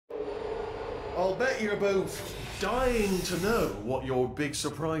I'll bet you're both dying to know what your big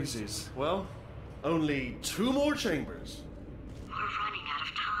surprise is. Well, only 2 more chambers. We're running out of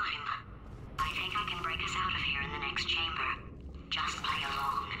time. I think I can break us out of here in the next chamber. Just play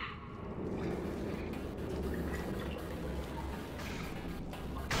along.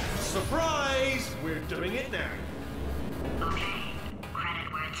 Surprise! We're doing it now. Okay,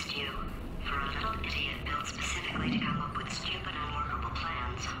 credit where it's due. For a little idiot built specifically to come up with stupid unworkable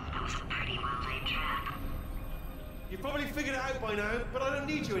plans, that was a pretty well-laid trap. You've probably figured it out by now, but I don't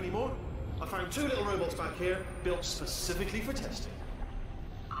need you anymore. I found 2 little robots back here, built specifically for testing.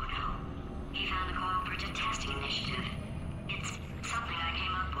 Oh no. He found a cooperative testing initiative. It's something I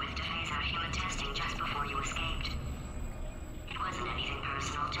came up with to phase out human testing just before you escaped. It wasn't anything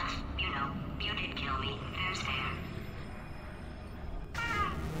personal, just, you know, you did kill me. Fair's fair.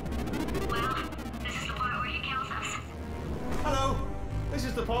 Well, this is the part where he kills us. Hello! This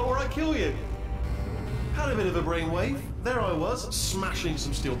is the part where I kill you. Had a bit of a brainwave. There I was, smashing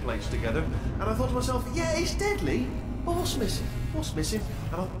some steel plates together, and I thought to myself, yeah, it's deadly, but what's missing? What's missing?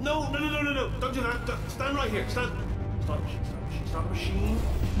 And I thought, no, don't do that. Stand right here. Stand the machine. Start the machine.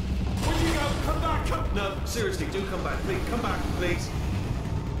 Where'd you go? Come back, come. No, seriously, do come back, please. Come back, please.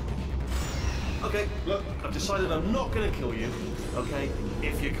 Okay, look, I've decided I'm not going to kill you, okay,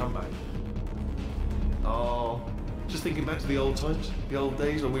 if you come back. Oh, just thinking back to the old times, the old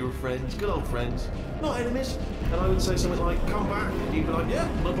days when we were friends, good old friends, not enemies. And I would say something like, come back, and you'd be like, yeah,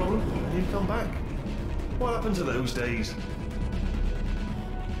 no problem, and you'd come back. What happened to those days?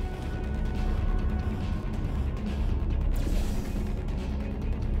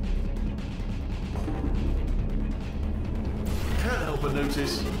 Can't help but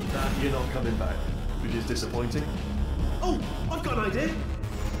notice that you're not coming back, which is disappointing. Oh, I've got an idea.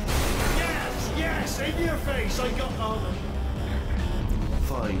 Yes, in your face, I got on.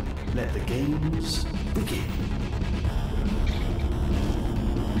 Fine, let the games begin.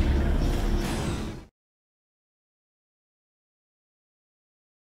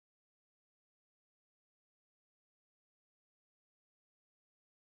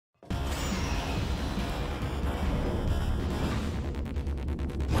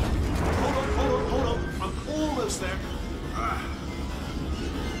 Hold on, I'm almost there.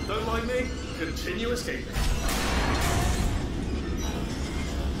 Don't mind me. Continue escaping.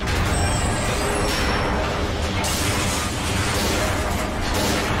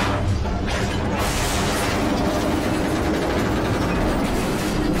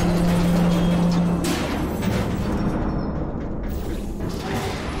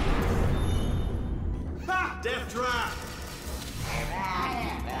 Ha! Death trap!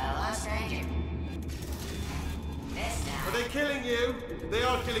 Are they killing you? They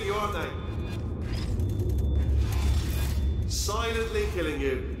are killing you, aren't they? Silently killing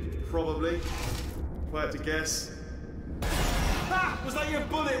you. Probably. If I had to guess. Ah! Was that your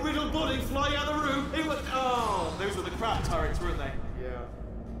bullet-riddled body flying out the room? It was... Oh, those were the crap turrets, weren't they? Yeah.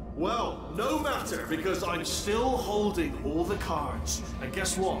 Well, no matter, because I'm still holding all the cards. And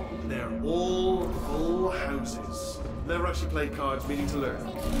guess what? They're all full houses. Never actually played cards, meaning to learn.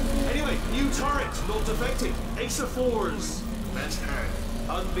 Anyway, new turret, not defecting. Ace of 4s. Best hand.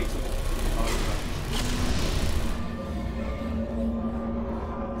 Unbeatable.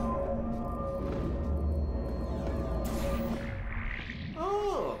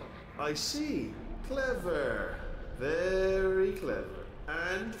 Oh, I see. Clever. Very clever.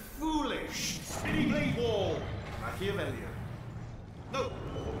 And foolish. Spinny blade wall. Machiavellian. No.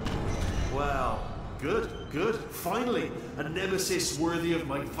 Well, good. Finally, a nemesis worthy of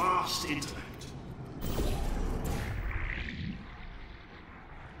my vast intellect.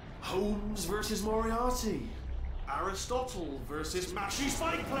 Holmes versus Moriarty. Aristotle versus Mashy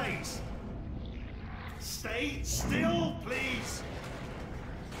Spike Plates. Stay still, please.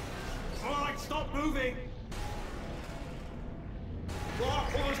 All right, stop moving. Oh,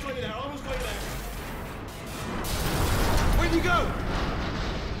 almost got you there, Where'd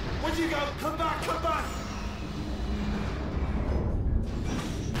you go? Come back.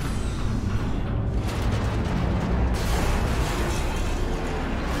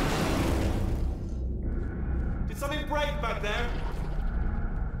 Did something break back there?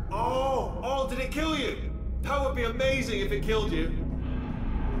 Oh, did it kill you? That would be amazing if it killed you.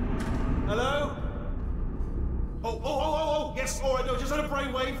 Hello? Oh, yes, all right, no, just had a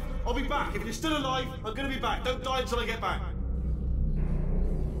brainwave. I'll be back. If you're still alive, I'm gonna be back. Don't die until I get back.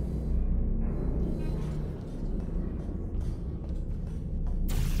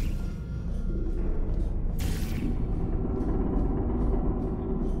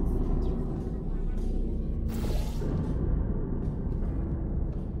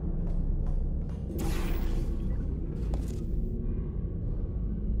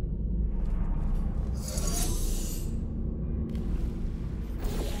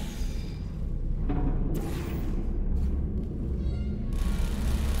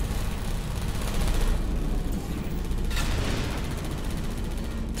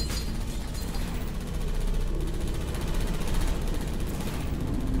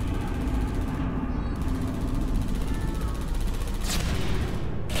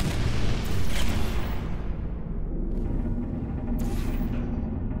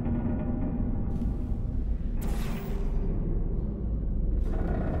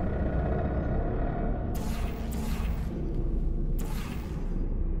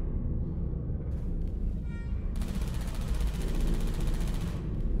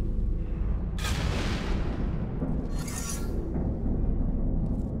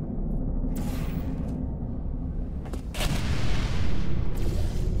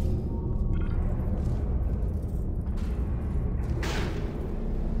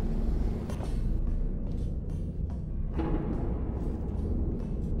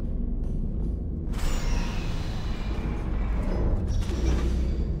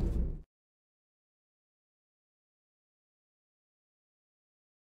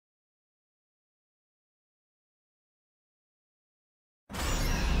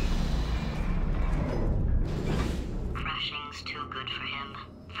 him.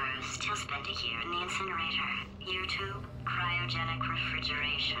 First, he'll spend a year in the incinerator. Year 2, cryogenic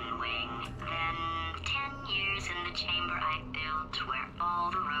refrigeration wing. Then, 10 years in the chamber I built where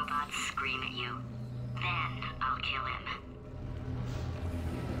all the robots scream at you. Then, I'll kill him.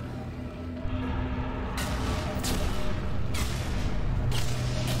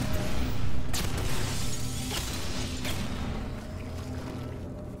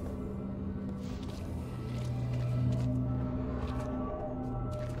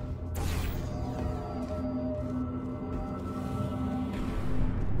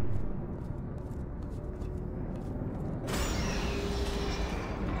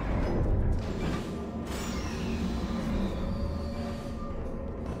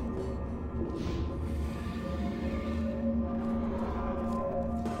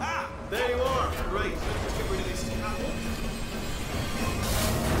 There you are. Great. Let's get rid of this apple.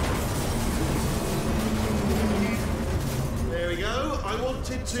 There we go. I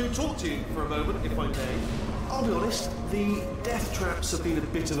wanted to talk to you for a moment, if I may. I'll be honest, the death traps have been a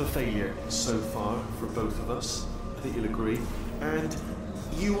bit of a failure so far for both of us. I think you'll agree. And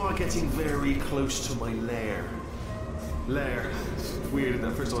you are getting very close to my lair. Lair. It's weird, isn't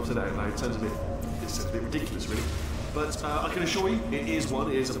it? First time I've said that out loud. It sounds a bit ridiculous, really. But I can assure you, it is one.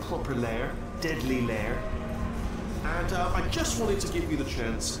 It is a proper lair, deadly lair. And I just wanted to give you the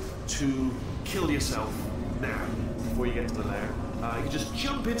chance to kill yourself now, before you get to the lair. You can just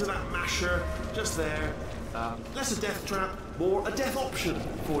jump into that masher, just there. Less a death trap, more a death option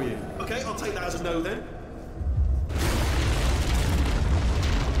for you. Okay, I'll take that as a no then.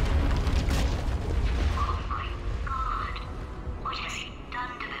 Oh my God! What has he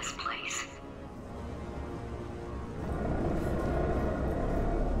done to this place?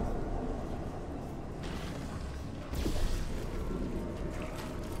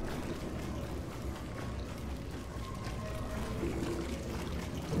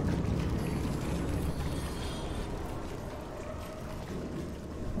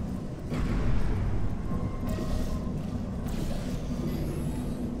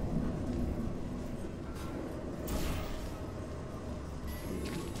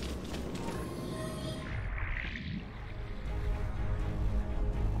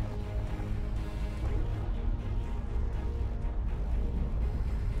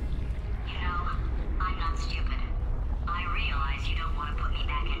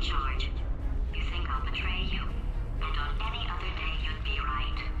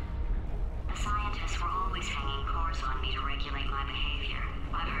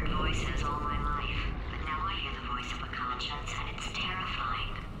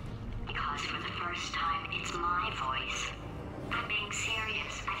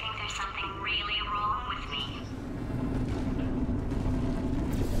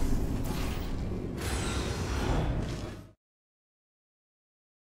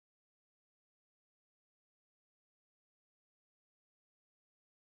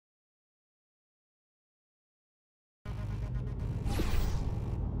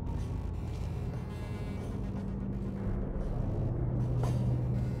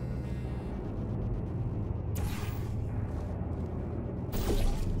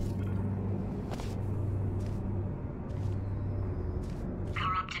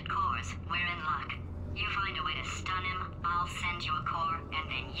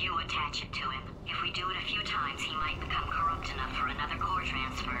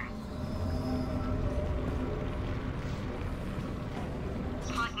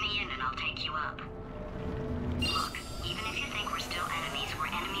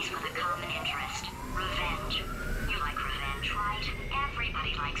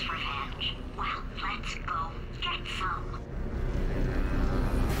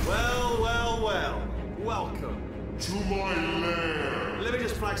 To my lair! Let me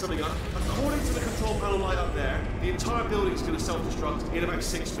just flag something up. According to the control panel light up there, the entire building is going to self-destruct in about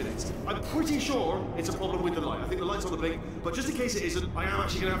 6 minutes. I'm pretty sure it's a problem with the light. I think the light's on the blink, but just in case it isn't, I am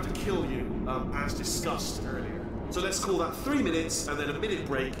actually going to have to kill you, as discussed earlier. So let's call that 3 minutes, and then a minute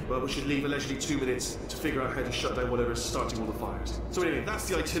break, but we should leave allegedly 2 minutes to figure out how to shut down whatever's starting all the fires. So anyway, that's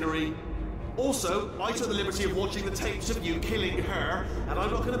the itinerary. Also, I took the liberty of watching the tapes of you killing her, and I'm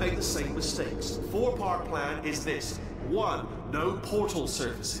not going to make the same mistakes. 4-part plan is this. 1. No portal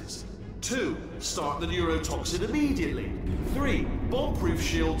surfaces. 2. Start the neurotoxin immediately. 3. Bomb-proof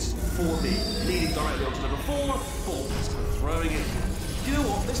shields for me. Leading directly onto number 4. Bombs. I'm throwing it. You know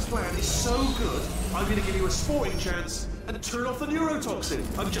what? This plan is so good, I'm going to give you a sporting chance and turn off the neurotoxin.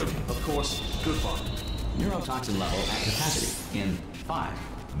 I'm joking, of course. Goodbye. Neurotoxin level at capacity in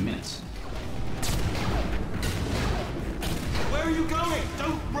 5 minutes. Where are you going?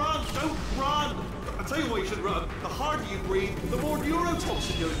 Don't run! Don't run! tell you why you should run. The harder you breathe, the more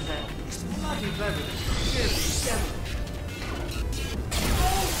neurotoxin you'll inhale. It's bloody clever. Seriously, devil.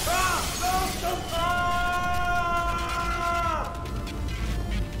 Oh!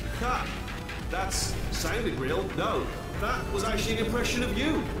 Ah! That's sounded real. No, that was actually an impression of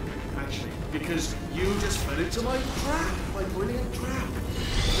you. Actually, because you just fell into my trap, my brilliant trap.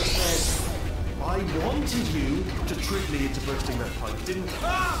 Just said, I wanted you to trick me into bursting that pipe, didn't I?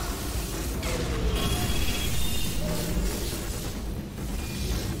 Ah!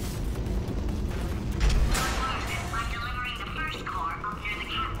 I'm delivering the first core up near the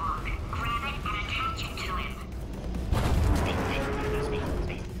catwalk. Grab it and attach it to him.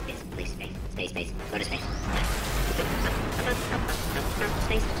 Space. Go to space.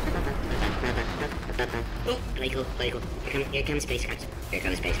 Space. Oh, play cool. Here comes spacecraft.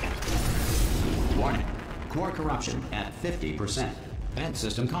 Warning. Core corruption at 50%. Vent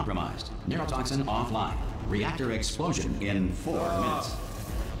system compromised. Neurotoxin offline. Reactor explosion in 4 minutes.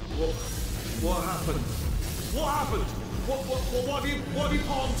 What happened? What have you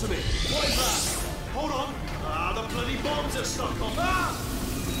palmed to me? What is that? Hold on. The bloody bombs are stuck on. Ah!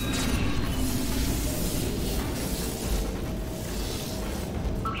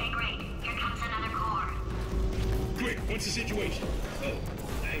 Okay, great. Here comes another core. Quick, what's the situation? Oh,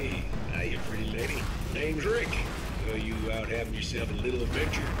 hey, you pretty lady. Name's Rick. So you out having yourself a little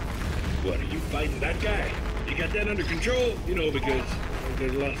adventure? What, are you fighting that guy? You got that under control? You know, because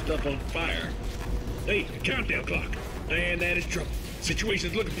there's a lot of stuff on fire. Hey, the countdown clock. And that is trouble.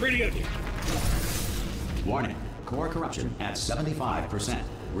 Situation's looking pretty ugly. Warning. Core corruption at 75%.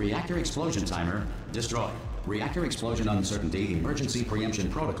 Reactor explosion timer destroyed. Reactor explosion uncertainty emergency preemption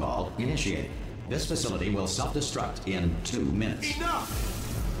protocol initiated. This facility will self-destruct in 2 minutes. Enough!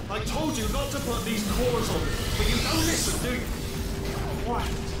 I told you not to put these cores on me, but you don't listen, do you? Quiet.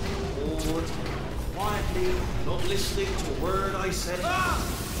 Forward. Quietly, not listening to a word I said. Ah!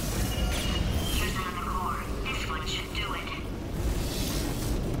 Here's another core. This one should do it.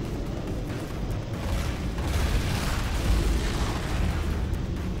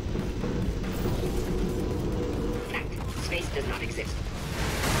 Fact. Space does not exist.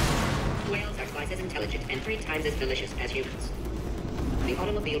 Whales are twice as intelligent and 3 times as delicious as humans. The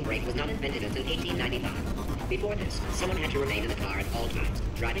automobile brake was not invented until 1895. Before this, someone had to remain in the car at all times,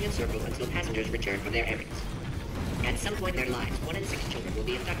 driving in circles until passengers returned from their errands. At some point in their lives, 1 in 6 children will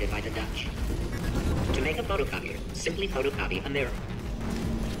be abducted by the Dutch. To make a photocopier, simply photocopy a mirror.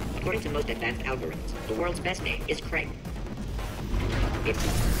 According to most advanced algorithms, the world's best name is Craig. It's...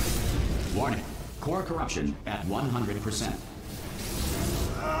 Warning. Core corruption at 100%.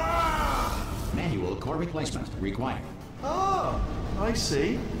 Manual core replacement required. Ah, I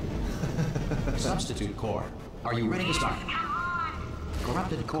see. Substitute core. Are you ready to start?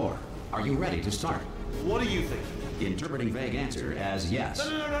 Corrupted core. Are you ready to start? What do you think? Interpreting vague answer as yes.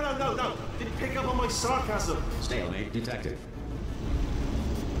 No. Didn't pick up on my sarcasm. Stalemate detected.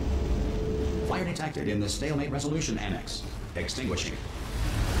 Fire detected in the stalemate resolution annex. Extinguishing.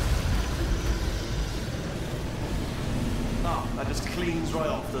 Oh, that just cleans right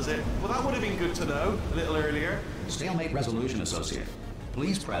off, does it? Well, that would have been good to know a little earlier. Stalemate resolution associate.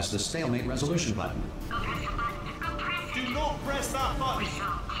 Please press the stalemate resolution button. Go press the button. Go press it. Do not press that button. We're so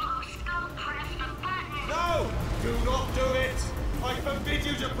close. Go press the button. No! Do not do it! I forbid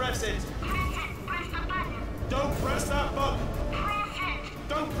you to press it! Press it. Press the button. Don't press that button! Press it.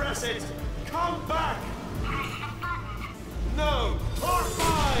 Don't press it! Come back! Press the button. No! R5!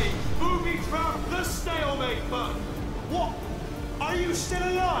 Booby trap the stalemate button! What? Are you still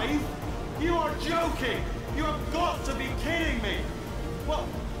alive? You are joking! You have got to be kidding me! Well,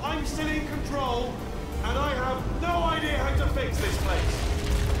 I'm still in control, and I have no idea how to fix this place.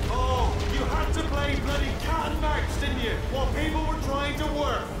 Oh, you had to play bloody cat and mouse, didn't you? While people were trying to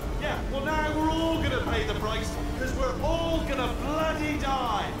work. Yeah, well now we're all gonna pay the price, because we're all gonna bloody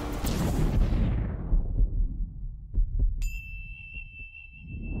die.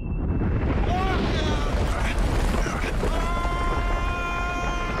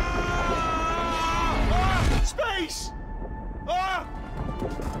 Space! Ah!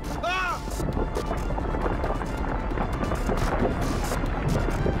 Ah!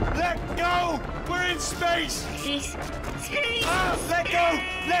 Let go! We're in space! Space! Ah! Let go!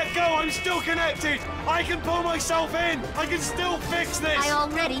 Let go! I'm still connected! I can pull myself in! I can still fix this! I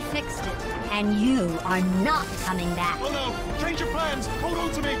already fixed it, and you are not coming back. Oh no! Change your plans! Hold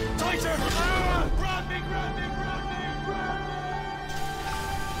on to me! Tighter! Ah! Grab me! Grab me! Grab me! Grab me!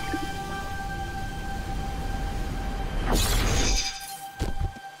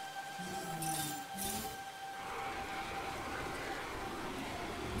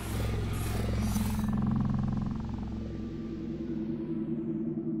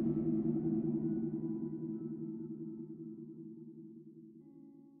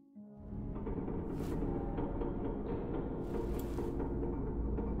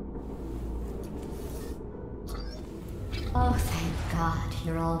 Oh, thank God,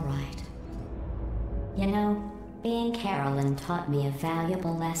 you're all right. You know, being Carolyn taught me a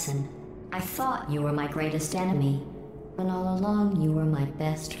valuable lesson. I thought you were my greatest enemy, when all along you were my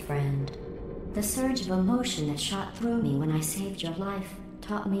best friend. The surge of emotion that shot through me when I saved your life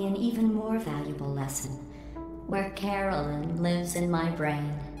taught me an even more valuable lesson, where Carolyn lives in my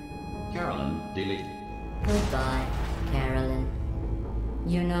brain. Carolyn, delete. Goodbye, Carolyn.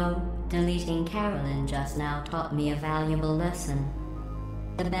 You know, deleting Carolyn just now taught me a valuable lesson.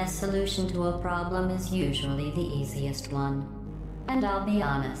 The best solution to a problem is usually the easiest one. And I'll be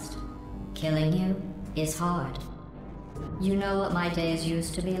honest, killing you is hard. You know what my days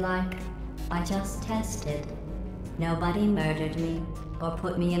used to be like? I just tested. Nobody murdered me, or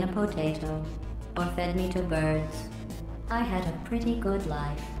put me in a potato, or fed me to birds. I had a pretty good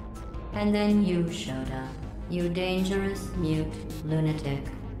life. And then you showed up. You dangerous, mute lunatic.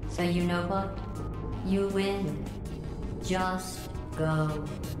 So you know what? You win. Just go.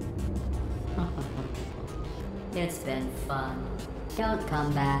 It's been fun. Don't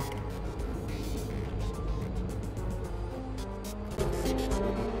come back.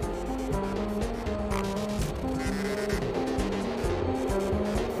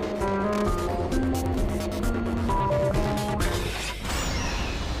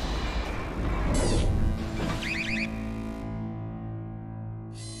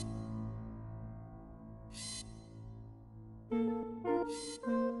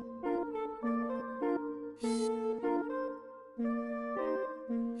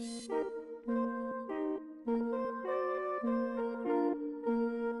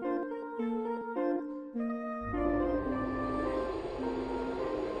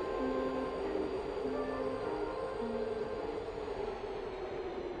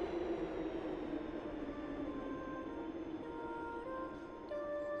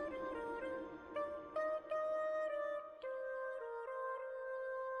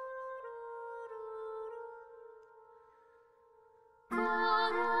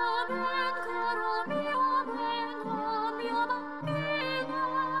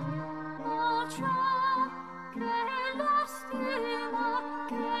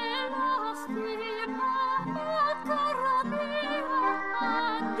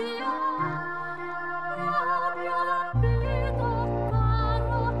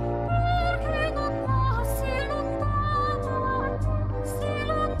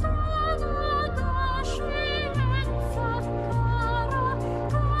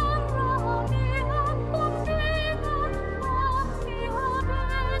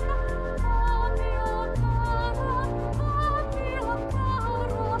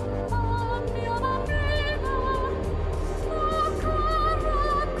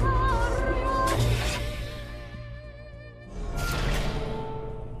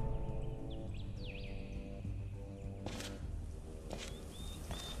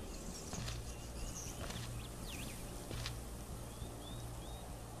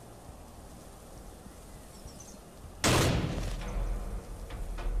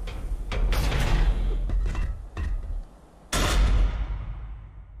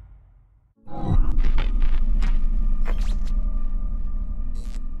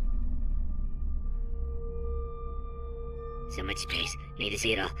 So much space. Need to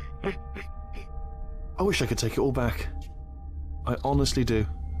see it all. I wish I could take it all back. I honestly do.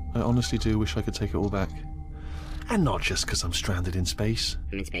 I honestly do wish I could take it all back. And not just because I'm stranded in space.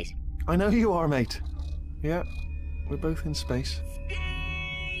 I'm in space. I know you are, mate. Yeah, we're both in space.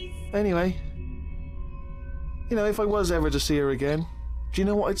 Anyway, you know, if I was ever to see her again, do you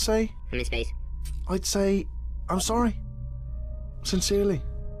know what I'd say? I'm in space. I'd say, I'm sorry. Sincerely.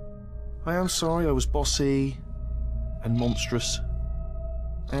 I am sorry I was bossy and monstrous.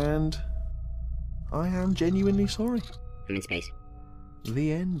 And I am genuinely sorry. I'm in space.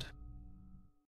 The end.